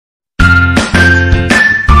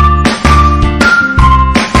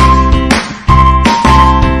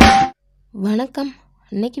வணக்கம்.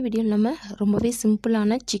 இன்னைக்கு வீடியோவில் நம்ம ரொம்பவே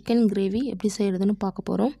சிம்பிளான சிக்கன் கிரேவி எப்படி செய்கிறதுன்னு பார்க்க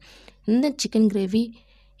போகிறோம். இந்த சிக்கன் கிரேவி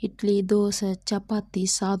இட்லி, தோசை, சப்பாத்தி,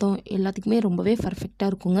 சாதம் எல்லாத்துக்குமே ரொம்பவே பர்ஃபெக்டாக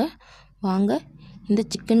இருக்குங்க. வாங்க இந்த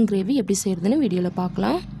சிக்கன் கிரேவி எப்படி செய்கிறதுன்னு வீடியோவில்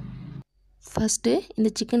பார்க்கலாம். ஃபஸ்ட்டு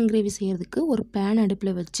இந்த சிக்கன் கிரேவி செய்கிறதுக்கு ஒரு பேன்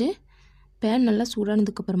அடுப்பில் வச்சு பேன் நல்லா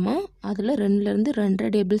சூடானதுக்கப்புறமா அதில் 2லேருந்து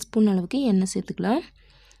 2.5 டேபிள் ஸ்பூன் அளவுக்கு எண்ணெய் சேர்த்துக்கலாம்.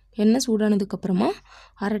 எண்ணெய் சூடானதுக்கப்புறமா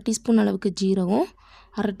 1/2 டீஸ்பூன் அளவுக்கு ஜீரகம்,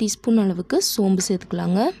 1/2 டீஸ்பூன் அளவுக்கு சோம்பு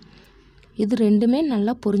சேர்த்துக்கலாங்க. இது ரெண்டுமே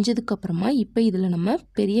நல்லா பொரிஞ்சதுக்கப்புறமா இப்போ இதில் நம்ம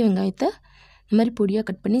பெரிய வெங்காயத்தை இந்த மாதிரி பொடியாக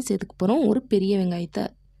கட் பண்ணி சேர்த்துக்க போகிறோம். ஒரு பெரிய வெங்காயத்தை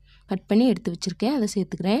கட் பண்ணி எடுத்து வச்சுருக்கேன், அதை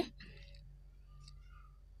சேர்த்துக்கிறேன்.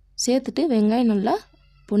 சேர்த்துட்டு வெங்காயம் நல்லா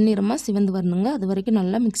பொன்னிறமாக சிவந்து வரணுங்க. அது வரைக்கும்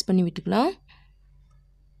நல்லா மிக்ஸ் பண்ணி விட்டுக்கலாம்.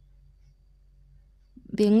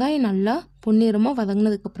 வெங்காயம் நல்லா பொன்னிறமாக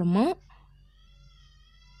வதங்கினதுக்கப்புறமா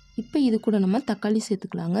இப்போ இது கூட நம்ம தக்காளி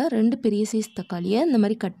சேர்த்துக்கலாங்க. 2 பெரிய சைஸ் தக்காளியை இந்த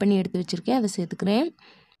மாதிரி கட் பண்ணி எடுத்து வச்சுருக்கேன், அதை சேர்த்துக்கிறேன்.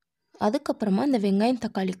 அதுக்கப்புறமா இந்த வெங்காயம்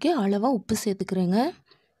தக்காளிக்கு அளவாக உப்பு சேர்த்துக்கிறேங்க.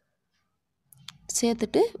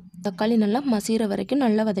 சேர்த்துட்டு தக்காளி நல்லா மசிகிற வரைக்கும்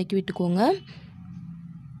நல்லா வதக்கி விட்டுக்கோங்க.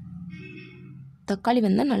 தக்காளி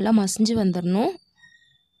நல்லா மசிஞ்சு வந்துடணும்.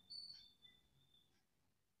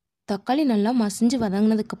 தக்காளி நல்லா மசிஞ்சு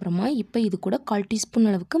வதங்கினதுக்கப்புறமா இப்போ இது கூட 1/4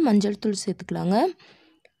 டீஸ்பூன் அளவுக்கு மஞ்சள் தூள் சேர்த்துக்கலாங்க.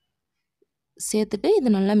 சேர்த்துட்டு இது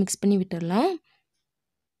நல்லா மிக்ஸ் பண்ணி விட்டுடலாம்.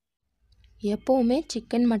 எப்போவுமே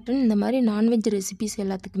சிக்கன், மட்டன் இந்த மாதிரி நான்வெஜ் ரெசிபிஸ்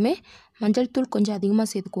எல்லாத்துக்குமே மஞ்சள் தூள் கொஞ்சம் அதிகமாக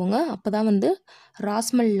சேர்த்துக்கோங்க. அப்போ தான்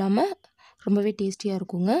ராஸ்மல் இல்லாமல் ரொம்பவே டேஸ்டியாக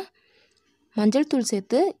இருக்குங்க. மஞ்சள் தூள்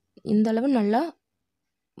சேர்த்து இந்தளவு நல்லா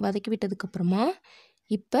வதக்கி விட்டதுக்கப்புறமா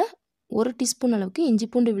இப்போ 1 டீஸ்பூன் அளவுக்கு இஞ்சி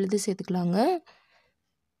பூண்டு விழுது சேர்த்துக்கலாங்க.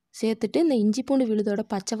 சேர்த்துட்டு இந்த இஞ்சி பூண்டு விழுதோட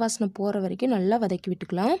பச்சை வாசனை போகிற வரைக்கும் நல்லா வதக்கி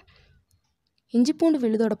விட்டுக்கலாம். இஞ்சி பூண்டு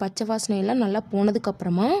விழுதோட பச்சை வாசனையெல்லாம் நல்லா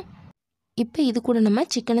போனதுக்கப்புறமா இப்போ இது கூட நம்ம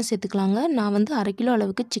சிக்கனை சேர்த்துக்கலாங்க. நான் 1/2 கிலோ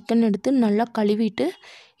அளவுக்கு சிக்கன் எடுத்து நல்லா கழுவிட்டு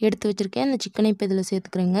எடுத்து வச்சுருக்கேன். அந்த சிக்கனை இப்போ இதில்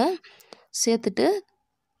சேர்த்துக்கிறேங்க. சேர்த்துட்டு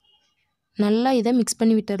நல்லா இதை மிக்ஸ்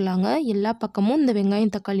பண்ணி விட்டுடலாங்க. எல்லா பக்கமும் இந்த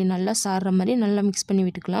வெங்காயம் தக்காளி நல்லா சாறுற மாதிரி நல்லா மிக்ஸ் பண்ணி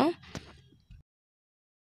விட்டுக்கலாம்.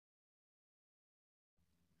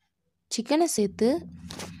 சிக்கனை சேர்த்து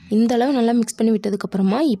இந்த அளவு நல்லா மிக்ஸ் பண்ணி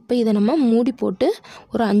விட்டதுக்கப்புறமா இப்போ இதை நம்ம மூடி போட்டு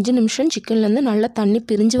ஒரு 5 நிமிஷம் சிக்கன்லேருந்து நல்லா தண்ணி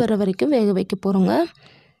பிரிஞ்சு வர வரைக்கும் வேக வைக்க போகிறோங்க.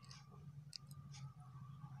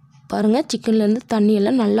 பாருங்கள், சிக்கன்லேருந்து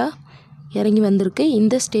தண்ணியெல்லாம் நல்லா இறங்கி வந்திருக்கு.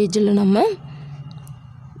 இந்த ஸ்டேஜில் நம்ம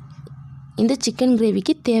இந்த சிக்கன்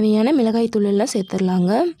கிரேவிக்கு தேவையான மிளகாய் தூள் எல்லாம்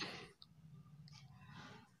சேர்த்துடலாங்க.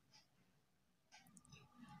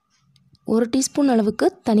 1 டீஸ்பூன் அளவுக்கு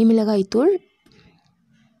தனி மிளகாய் தூள்,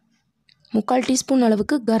 3/4 டீஸ்பூன்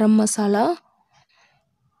அளவுக்கு கரம் மசாலா,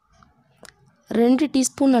 2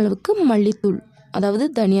 டீஸ்பூன் அளவுக்கு மல்லித்தூள், அதாவது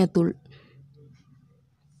தனியாத்தூள்.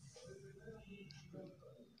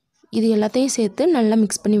 இது எல்லாத்தையும் சேர்த்து நல்லா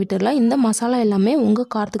மிக்ஸ் பண்ணி விட்டுடலாம். இந்த மசாலா எல்லாமே உங்கள்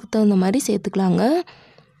காரத்துக்கு தகுந்த மாதிரி சேர்த்துக்கலாங்க.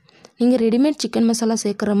 நீங்கள் ரெடிமேட் சிக்கன் மசாலா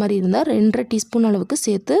சேர்க்குற மாதிரி இருந்தால் 2.5 டீஸ்பூன் அளவுக்கு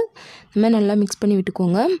சேர்த்து இந்த மாதிரி நல்லா மிக்ஸ் பண்ணி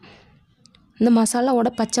விட்டுக்கோங்க. இந்த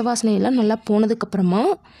மசாலாவோட பச்சை வாசனையெல்லாம் நல்லா போனதுக்கப்புறமா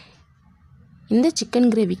இந்த சிக்கன்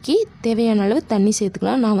கிரேவிக்கு தேவையான அளவு தண்ணி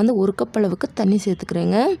சேர்த்துக்கலாம். நான் 1 கப் அளவுக்கு தண்ணி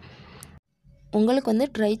சேர்த்துக்கிறேங்க. உங்களுக்கு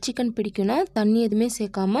ட்ரை சிக்கன் பிடிக்குன்னா தண்ணி எதுவுமே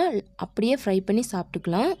சேர்க்காம அப்படியே ஃப்ரை பண்ணி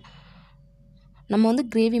சாப்பிட்டுக்கலாம். நம்ம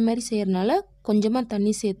கிரேவி மாதிரி செய்கிறனால கொஞ்சமாக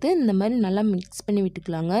தண்ணி சேர்த்து இந்த மாதிரி நல்லா மிக்ஸ் பண்ணி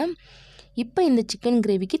விட்டுக்கலாங்க. இப்போ இந்த சிக்கன்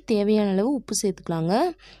கிரேவிக்கு தேவையான அளவு உப்பு சேர்த்துக்கலாங்க.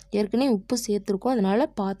 ஏற்கனவே உப்பு சேர்த்துருக்கோம்,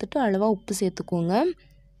 அதனால் பார்த்துட்டு அளவாக உப்பு சேர்த்துக்கோங்க.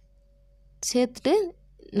 சேர்த்துட்டு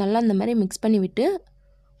நல்லா இந்த மாதிரி மிக்ஸ் பண்ணி விட்டு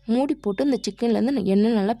மூடி போட்டு இந்த சிக்கன்லேருந்து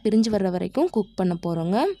எண்ணெய் நல்லா பிரிஞ்சு வர்ற வரைக்கும் குக் பண்ண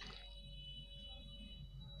போகிறோங்க.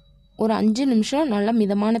 ஒரு 5 நிமிஷம் நல்லா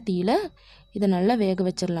மிதமான தீயில் இதை நல்லா வேக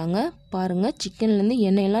வச்சிடலாங்க. பாருங்கள், சிக்கன்லேருந்து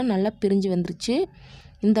எண்ணெயெல்லாம் நல்லா பிரிஞ்சு வந்துருச்சு.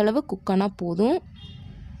 இந்தளவு குக் ஆனால் போதும்.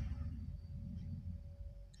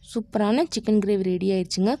 சூப்பரான சிக்கன் கிரேவி ரெடி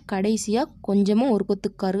ஆயிடுச்சுங்க. கடைசியாக கொஞ்சமாக ஒரு கொத்து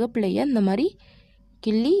கருவேப்பிலையை இந்த மாதிரி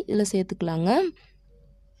கிள்ளி இதில் சேர்த்துக்கலாங்க.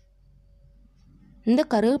 இந்த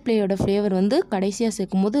கருவேப்பிலையோட ஃப்ளேவர் கடைசியாக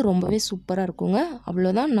சேர்க்கும்போது ரொம்பவே சூப்பராக இருக்குங்க.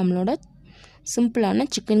 அவ்வளோதான், நம்மளோட சிம்பிளான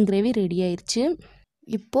சிக்கன் கிரேவி ரெடி ஆயிடுச்சு.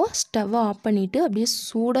 இப்போது ஸ்டவ்வை ஆஃப் பண்ணிவிட்டு அப்படியே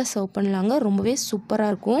சூடாக சர்வ் பண்ணலாங்க. ரொம்பவே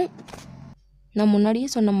சூப்பராக இருக்கும். நான் முன்னாடியே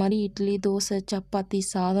சொன்ன மாதிரி இட்லி, தோசை, சப்பாத்தி,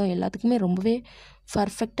 சாதம் எல்லாத்துக்குமே ரொம்பவே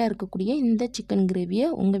பர்ஃபெக்டாக இருக்கக்கூடிய இந்த சிக்கன் கிரேவியை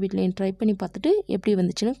உங்கள் வீட்டில் ட்ரை பண்ணி பார்த்துட்டு எப்படி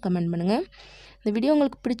வந்துச்சுன்னு கமெண்ட் பண்ணுங்கள். இந்த வீடியோ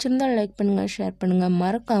உங்களுக்கு பிடிச்சிருந்தால் லைக் பண்ணுங்கள், ஷேர் பண்ணுங்கள்.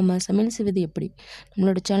 மறக்காமல் சமையல் செய்வது எப்படி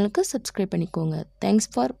நம்மளோட சேனலுக்கு சப்ஸ்கிரைப் பண்ணிக்கோங்க. தேங்க்ஸ்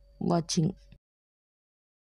ஃபார் வாட்சிங்.